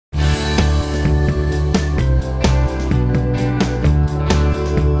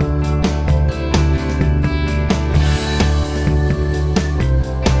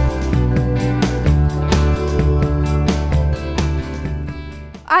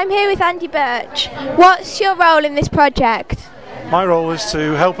I'm here with Andy Birch. What's your role in this project? My role is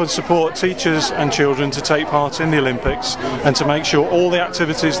to help and support teachers and children to take part in the Olympics and to make sure all the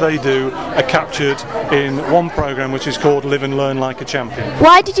activities they do are captured in one programme which is called Live and Learn Like a Champion.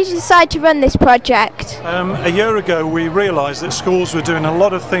 Why did you decide to run this project? A year ago we realised that schools were doing a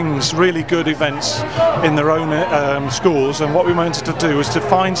lot of things, really good events in their own schools, and what we wanted to do was to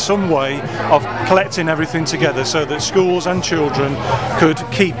find some way of collecting everything together so that schools and children could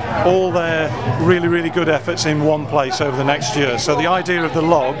keep all their really good efforts in one place over the next year. So the idea of the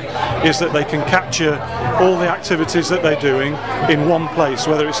log is that they can capture all the activities that they're doing in one place,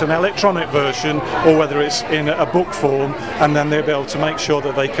 whether it's an electronic version or whether it's in a book form, and then they'll be able to make sure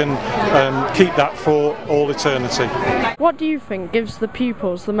that they can keep that for all eternity. What do you think gives the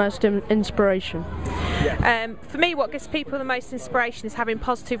pupils the most inspiration? For me, what gives people the most inspiration is having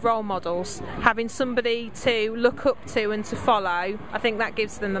positive role models, having somebody to look up to and to follow. I think that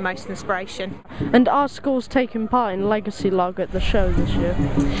gives them the most inspiration. And are schools taking part in Legacy Log at the show this year?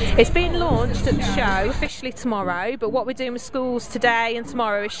 It's being launched at the show officially tomorrow, but what we're doing with schools today and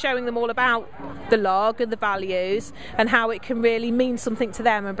tomorrow is showing them all about the log and the values and how it can really mean something to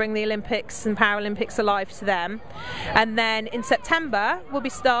them and bring the Olympics and Paralympics alive to them. And then in September we'll be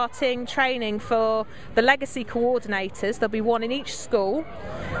starting training for the Legacy coordinators. There'll be one in each school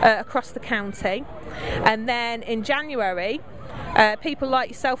across the county, and then in January people like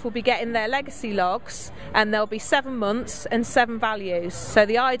yourself will be getting their Legacy logs, and there'll be 7 months and 7 values. So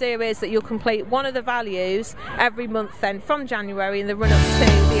the idea is that you'll complete one of the values every month then from January in the run up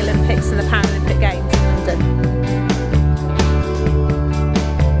to the Olympics and the Paralympic Games in London.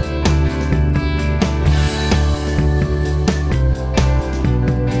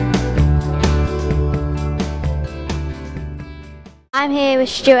 I'm here with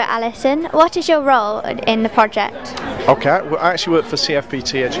Stuart Allison. What is your role in the project? Okay, I actually work for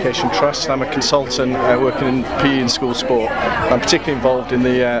CFPT Education Trust. I'm a consultant working in PE and school sport. I'm particularly involved in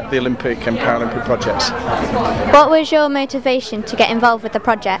the Olympic and Paralympic projects. What was your motivation to get involved with the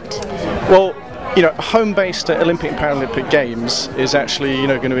project? Well, you know, home-based Olympic and Paralympic Games is actually,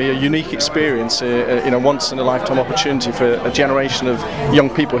 going to be a unique experience, once-in-a-lifetime opportunity for a generation of young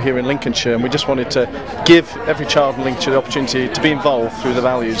people here in Lincolnshire, and we just wanted to give every child in Lincolnshire the opportunity to be involved through the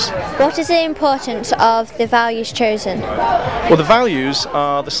values. What is the importance of the values chosen? Well, the values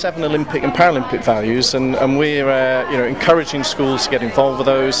are the 7 Olympic and Paralympic values, and we're encouraging schools to get involved with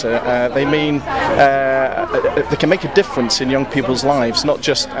those. They mean they can make a difference in young people's lives, not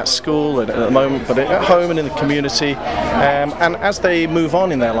just at school and at the moment, but at home and in the community, and as they move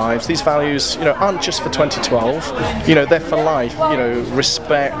on in their lives, these values aren't just for 2012, they're for life.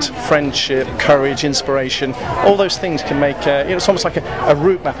 Respect, friendship, courage, inspiration, all those things can make it's almost like a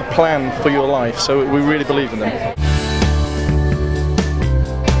route map, a plan for your life, so we really believe in them.